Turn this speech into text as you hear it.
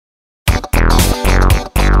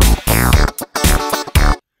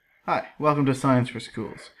Hi, welcome to Science for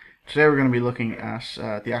Schools. Today we're going to be looking at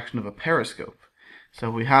the action of a periscope. So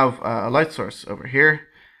we have a light source over here,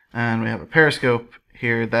 and we have a periscope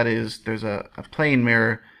here. That is, there's a plane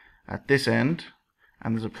mirror at this end,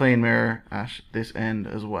 and there's a plane mirror at this end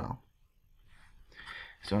as well.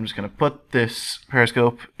 So I'm just going to put this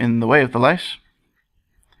periscope in the way of the light,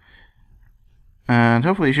 and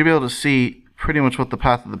hopefully you should be able to see pretty much what the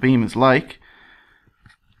path of the beam is like.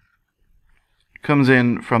 Comes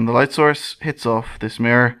in from the light source, hits off this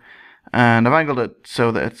mirror, and I've angled it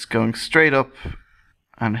so that it's going straight up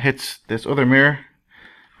and hits this other mirror.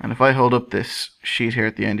 And if I hold up this sheet here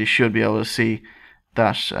at the end, you should be able to see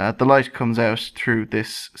that the light comes out through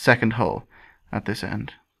this second hole at this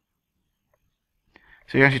end.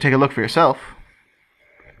 So you can actually take a look for yourself.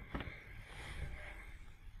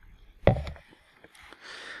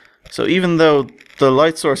 So even though the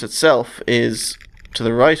light source itself is to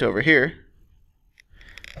the right over here,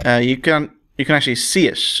 you can actually see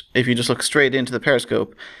it if you just look straight into the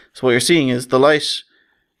periscope. So what you're seeing is the light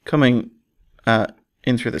coming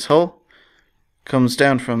in through this hole, comes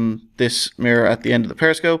down from this mirror at the end of the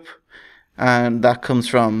periscope, and that comes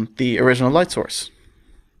from the original light source.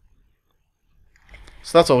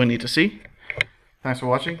 So that's all we need to see. Thanks for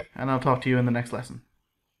watching, and I'll talk to you in the next lesson.